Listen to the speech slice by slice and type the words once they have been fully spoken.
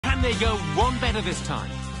Can they go one better this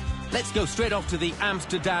time? Let's go straight off to the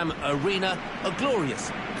Amsterdam Arena. A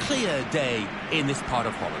glorious, clear day in this part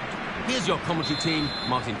of Holland. Here's your commentary team,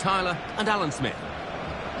 Martin Tyler and Alan Smith.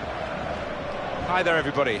 Hi there,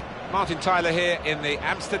 everybody. Martin Tyler here in the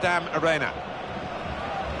Amsterdam Arena.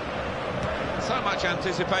 So much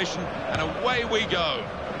anticipation, and away we go.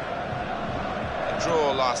 A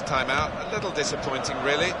draw last time out, a little disappointing,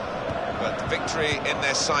 really. But victory in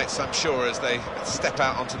their sights, I'm sure, as they step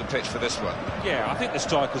out onto the pitch for this one. Yeah, I think the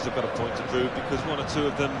strikers have got a point to prove, because one or two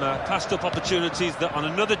of them passed up opportunities that on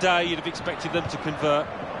another day you'd have expected them to convert.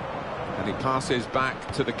 And he passes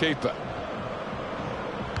back to the keeper.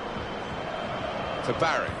 To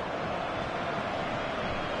Barry.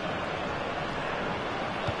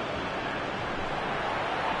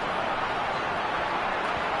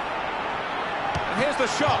 And here's the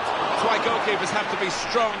shot. That's why goalkeepers have to be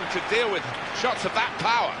strong to deal with shots of that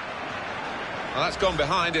power. Well, that's gone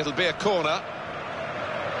behind. It'll be a corner.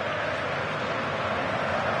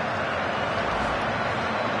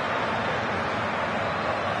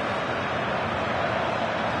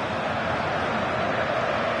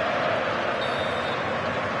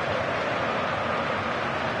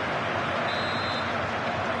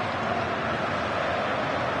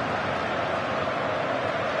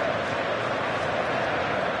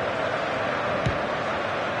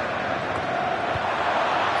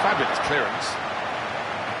 Fabulous clearance.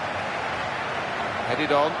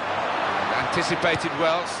 Headed on. Anticipated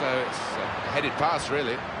well, so it's a headed pass,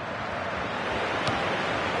 really.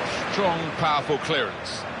 Strong, powerful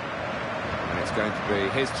clearance. And it's going to be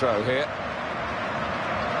his throw here.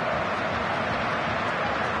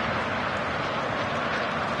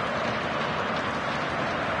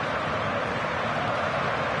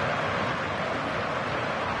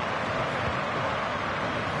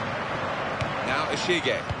 Now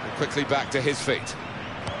Ishige, and quickly back to his feet.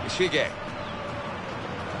 Ishige.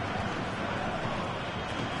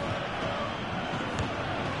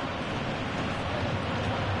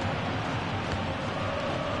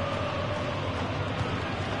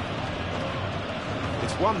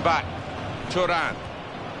 It's one back. Turan.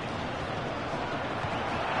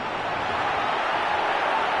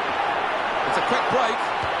 It's a quick break.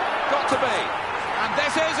 Got to be. And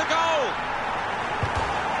this is a goal.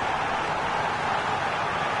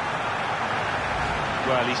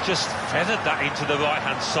 Well, he's just feathered that into the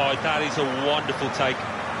right-hand side. That is a wonderful take.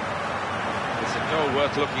 It's a goal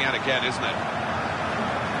worth looking at again, isn't it?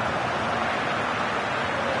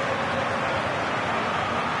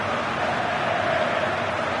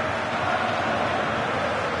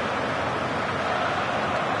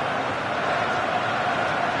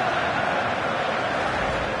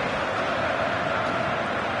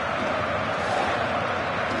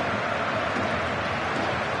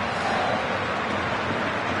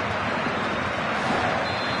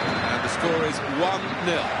 Score is 1-0.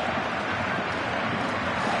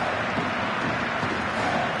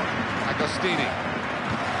 Agostini.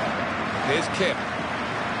 Here's Kim.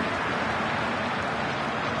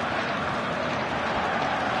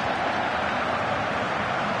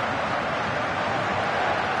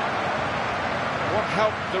 What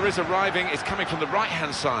help there is arriving is coming from the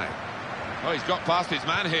right-hand side. Oh, he's got past his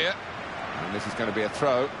man here. And this is going to be a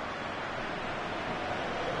throw.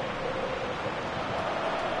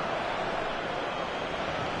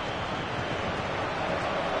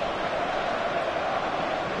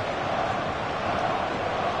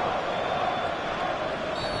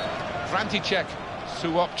 František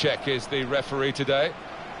Suopcek is the referee today,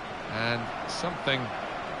 and something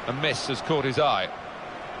amiss has caught his eye.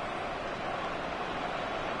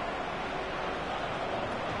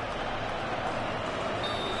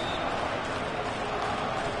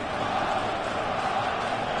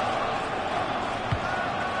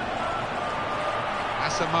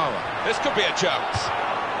 Asamoah. This could be a chance.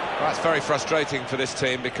 Well, that's very frustrating for this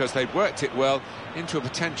team, because they'd worked it well into a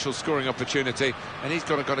potential scoring opportunity, and he's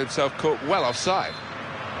got himself caught well offside.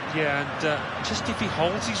 Yeah, and just if he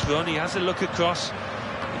holds his run, he has a look across,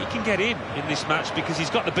 he can get in this match, because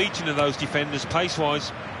he's got the beating of those defenders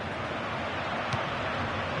pace-wise.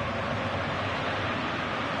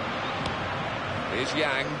 Here's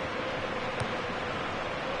Yang.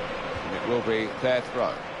 And it will be their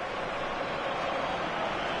throw.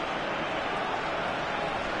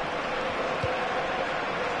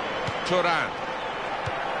 Turan.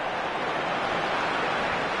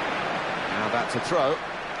 Now that's a throw.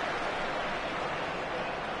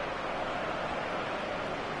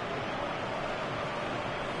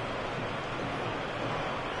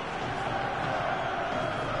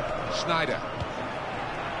 Schneider.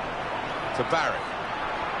 To Barry.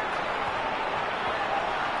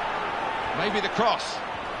 Maybe the cross.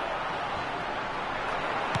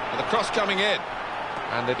 The cross coming in.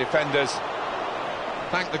 And the defenders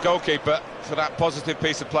thank the goalkeeper for that positive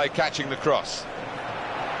piece of play, catching the cross.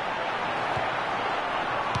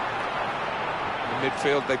 In the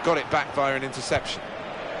midfield, they've got it back via an interception.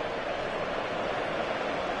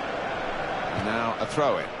 And now a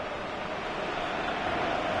throw-in.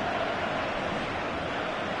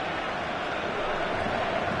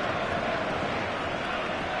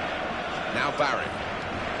 Now Barry.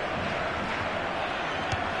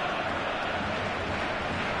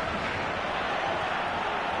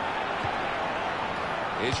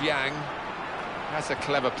 Here's Yang. That's a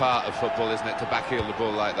clever part of football, isn't it, to backheel the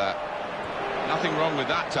ball like that? Nothing wrong with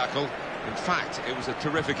that tackle. In fact, it was a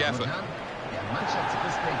terrific effort.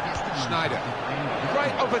 Schneider.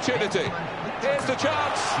 Great opportunity. Here's the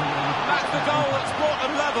chance. That's the goal that's brought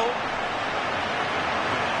them level.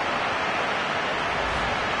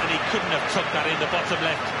 And he couldn't have tucked that in the bottom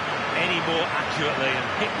left any more accurately and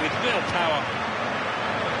hit with real power.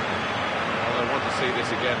 Well, I want to see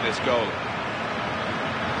this again, this goal.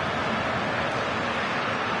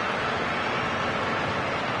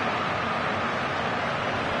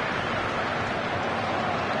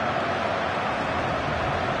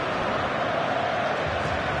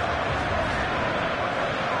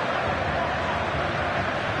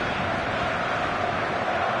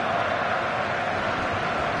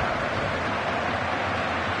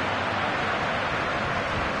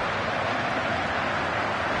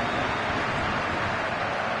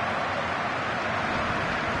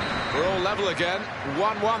 We're all level again,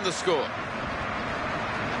 1-1 the score.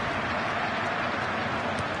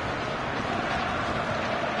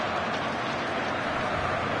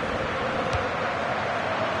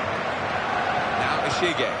 Now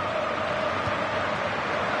Ishige.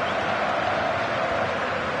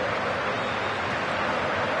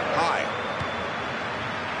 High.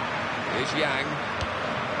 Here's Yang.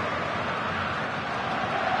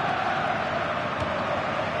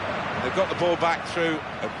 They've got the ball back through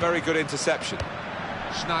a very good interception.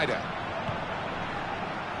 Schneider.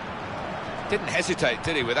 Didn't hesitate,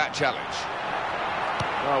 did he, with that challenge?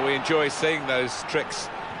 Well, we enjoy seeing those tricks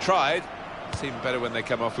tried. It's even better when they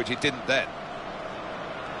come off, which he didn't then.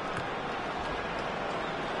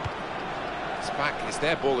 It's back, it's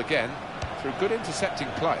their ball again, through good intercepting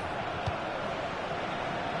play.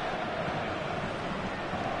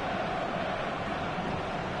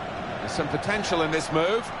 There's some potential in this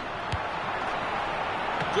move.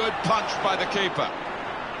 Good punch by the keeper.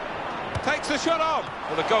 Takes the shot on.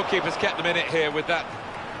 Well, the goalkeeper's kept them in it here with that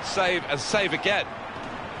save and save again.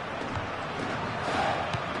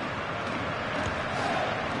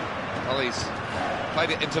 Well, he's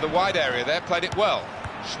played it into the wide area there, played it well.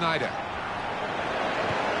 Schneider.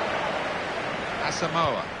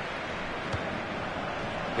 Asamoah.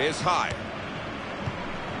 Here's High.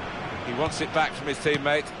 He wants it back from his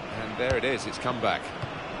teammate, and there it is, it's come back.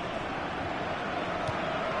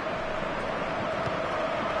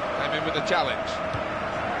 In with the challenge.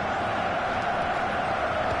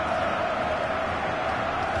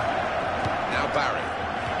 Now Barry.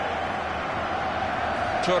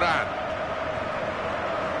 Turan.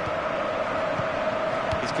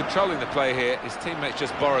 He's controlling the play here. His teammates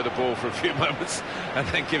just borrow the ball for a few moments and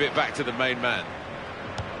then give it back to the main man.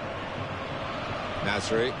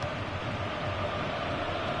 Nasri.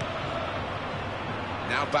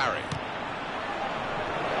 Now Barry.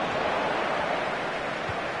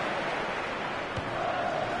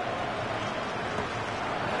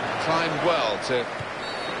 Timed well to...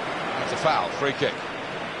 That's a foul, free kick.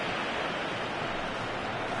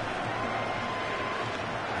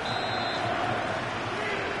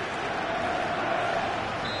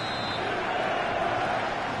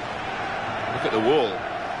 Look at the wall.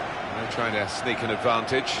 They're trying to sneak an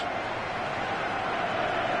advantage.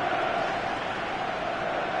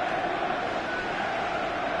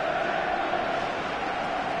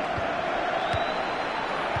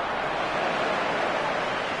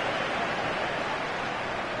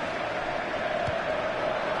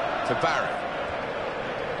 To Barry.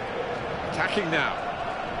 Attacking now.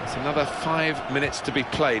 It's another 5 minutes to be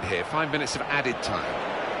played here. 5 minutes of added time.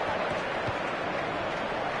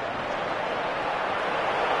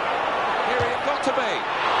 Here it got to be.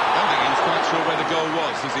 I don't think he was quite sure where the goal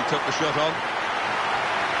was as he took the shot on.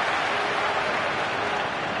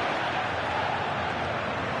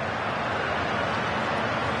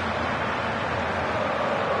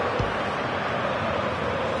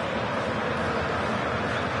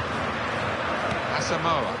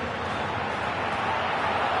 Asamoah.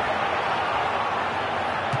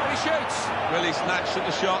 He shoots. Really snatched at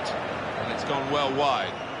the shot, and it's gone well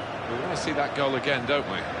wide. We want to see that goal again, don't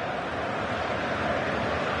we?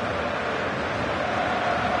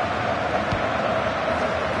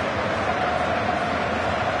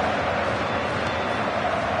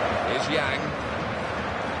 Here's Yang.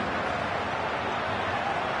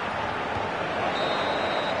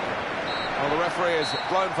 Well, the referee has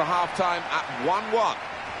blown for half-time at 1-1.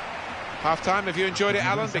 Half-time, have you enjoyed it,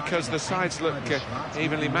 Alan? Because the sides look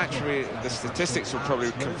evenly matched. The statistics will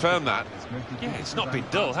probably confirm that. Yeah, it's not been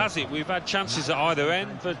dull, has it? We've had chances at either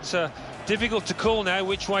end, but difficult to call now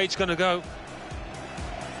which way it's going to go.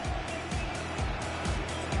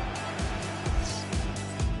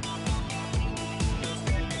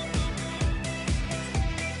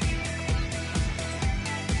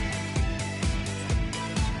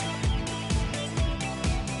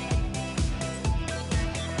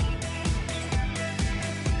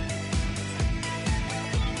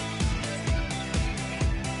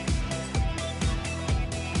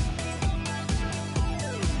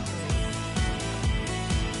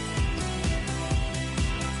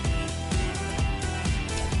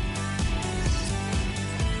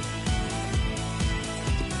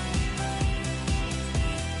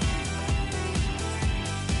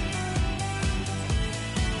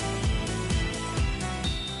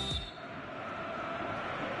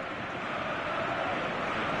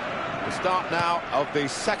 Start now of the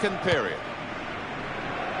second period.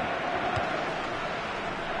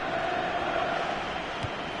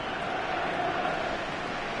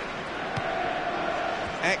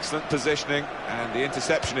 Excellent positioning, and the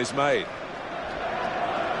interception is made.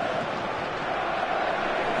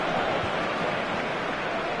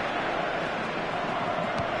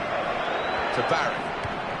 To Barry.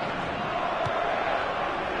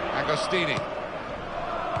 Agostini.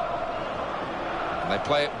 They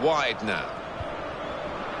play it wide now.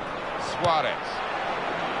 Suarez.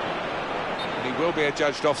 And he will be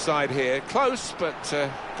adjudged offside here. Close, but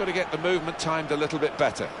got to get the movement timed a little bit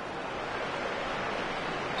better.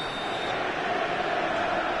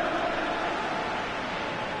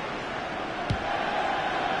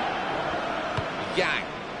 Yang.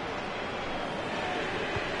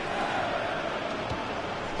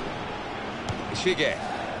 Ishige.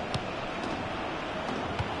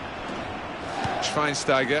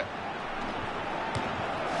 Schweinsteiger.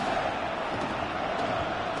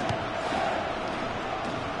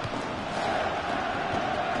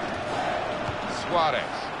 Suarez.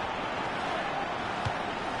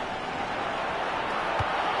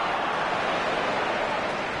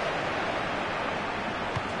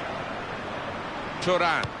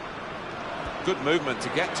 Turan. Good movement to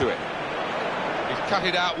get to it. He's cut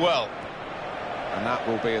it out well. And that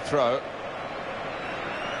will be a throw.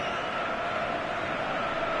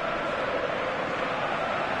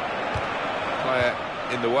 Player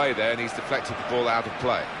in the way there, and he's deflected the ball out of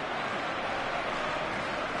play.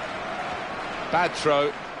 Bad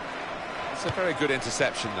throw. It's a very good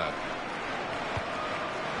interception, though.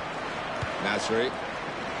 Nasri.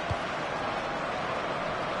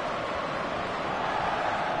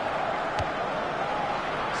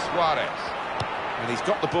 Suarez. And he's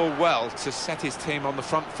got the ball well to set his team on the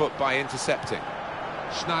front foot by intercepting.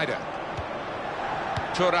 Schneider.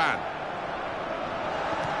 Turan.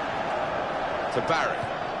 To Barry,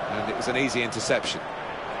 and it was an easy interception.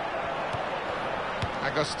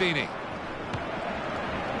 Agostini.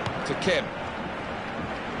 To Kim.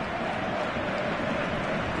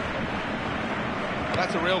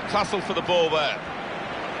 That's a real tussle for the ball there.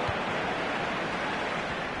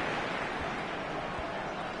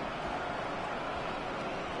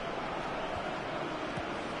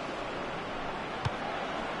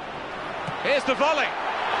 Here's the volley.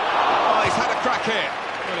 Oh, he's had a crack here.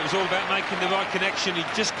 Well, it was all about making the right connection. He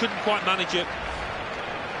just couldn't quite manage it.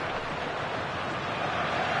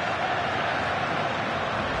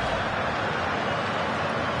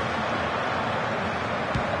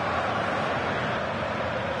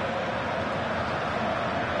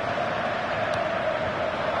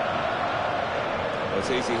 Well, it's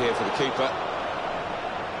easy here for the keeper.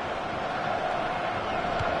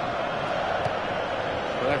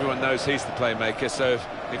 Well, everyone knows he's the playmaker, so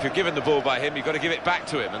if you're given the ball by him, you've got to give it back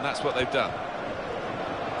to him, and that's what they've done.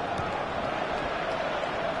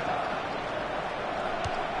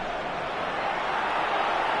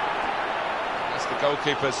 That's the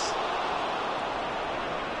goalkeepers.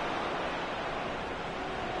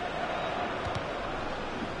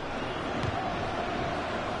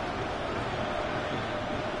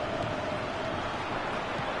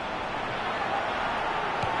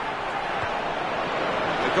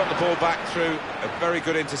 Got the ball back through a very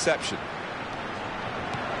good interception.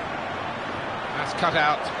 That's cut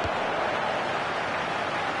out.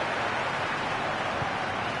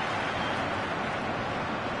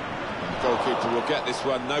 Goalkeeper will get this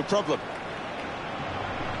one, no problem.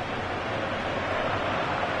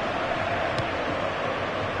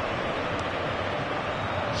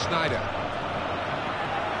 Schneider.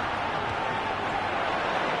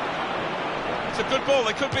 It's a good ball,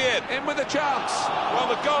 they could be in with a chance. Well,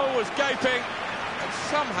 the goal was gaping, and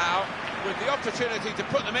somehow, with the opportunity to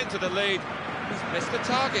put them into the lead, he's missed the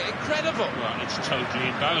target. Incredible. Well, it's totally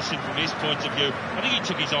embarrassing from his point of view. I think he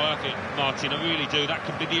took his eye off it, Martin, I really do. That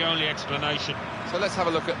could be the only explanation. So let's have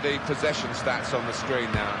a look at the possession stats on the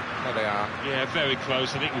screen now. There they are. Yeah, very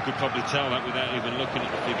close. I think we could probably tell that without even looking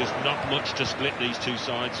at the figures. Not much to split these two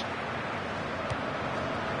sides.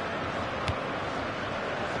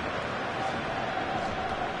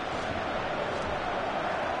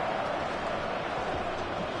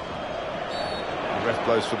 The ref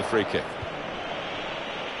blows for the free kick.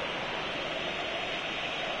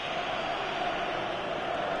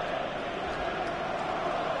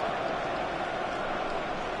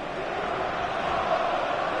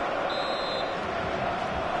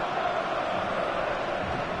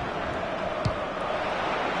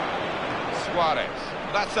 Suarez.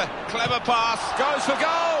 That's a clever pass. Goes for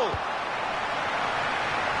goal.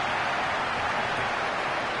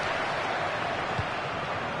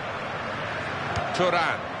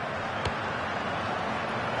 Turan.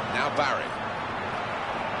 Now Barry.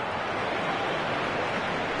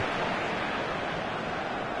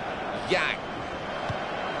 Yang.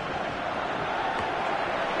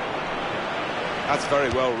 That's very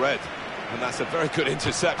well read, and that's a very good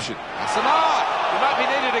interception. That's an art. He might be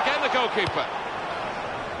needed again, the goalkeeper.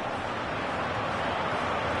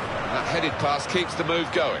 That headed pass keeps the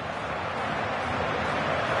move going.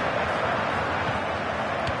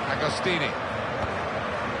 Agostini.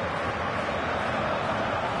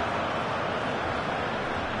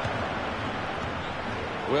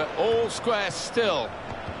 We're all square still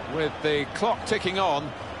with the clock ticking on.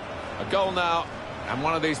 A goal now, and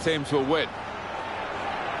one of these teams will win.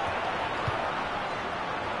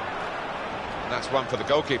 That's one for the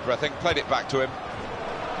goalkeeper, I think. Played it back to him.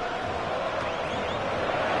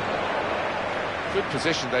 Good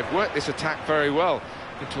position. They've worked this attack very well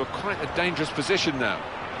into quite a dangerous position now.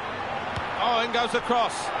 Oh, in goes the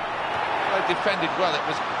cross. Well, defended well. It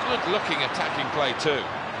was good-looking attacking play too.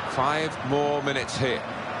 5 more minutes here.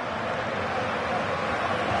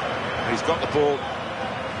 He's got the ball.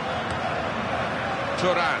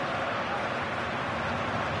 Turan.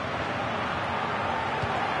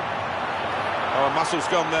 Oh, muscle's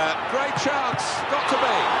gone there. Great chance. Got to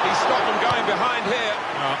be. He stopped them going behind here.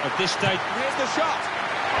 At this stage... Here's the shot.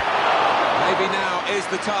 Maybe now is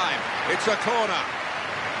the time. It's a corner.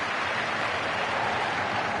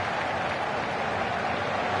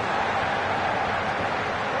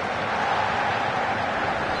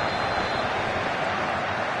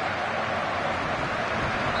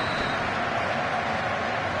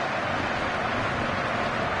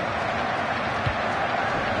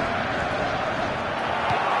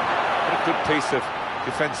 Good piece of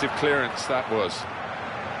defensive clearance that was.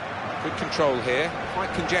 Good control here.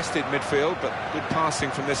 Quite congested midfield, but good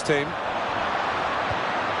passing from this team.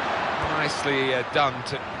 Nicely done.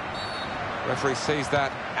 Referee sees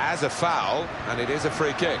that as a foul, and it is a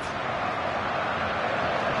free kick.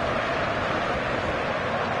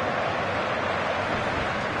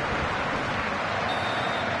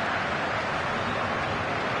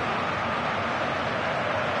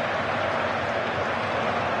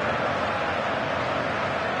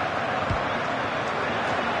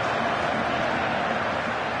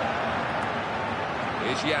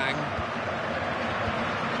 Here's Yang.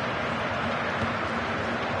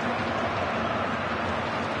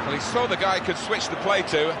 Well, he saw the guy could switch the play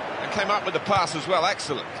to and came up with the pass as well.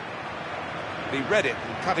 Excellent. He read it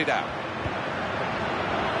and cut it out.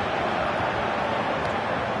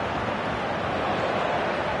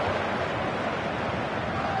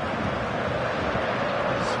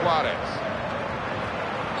 Suarez.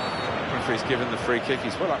 Referee's given the free kick.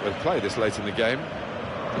 He's well up with play this late in the game.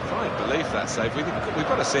 Defying belief, that save. We've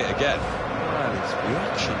got to see it again. Well, his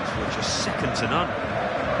reactions were just second to none.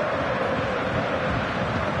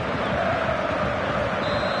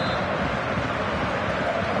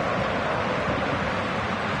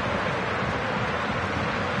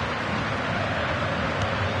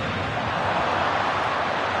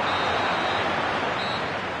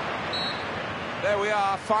 There we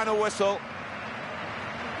are, final whistle.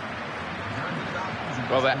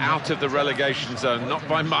 Well, they're out of the relegation zone, not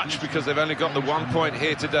by much, because they've only got the 1 point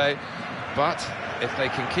here today. But if they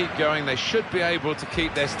can keep going, they should be able to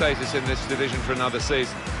keep their status in this division for another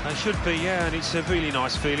season. They should be, yeah, and it's a really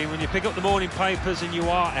nice feeling when you pick up the morning papers and you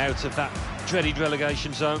are out of that dreaded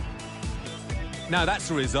relegation zone. Now,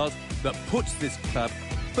 that's a result that puts this club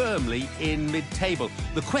firmly in mid-table.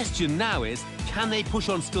 The question now is, can they push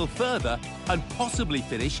on still further and possibly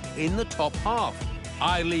finish in the top half?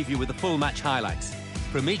 I leave you with the full match highlights.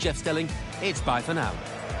 From me, Jeff Stelling, it's bye for now.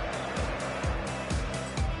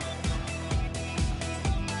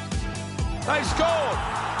 They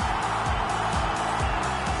scored!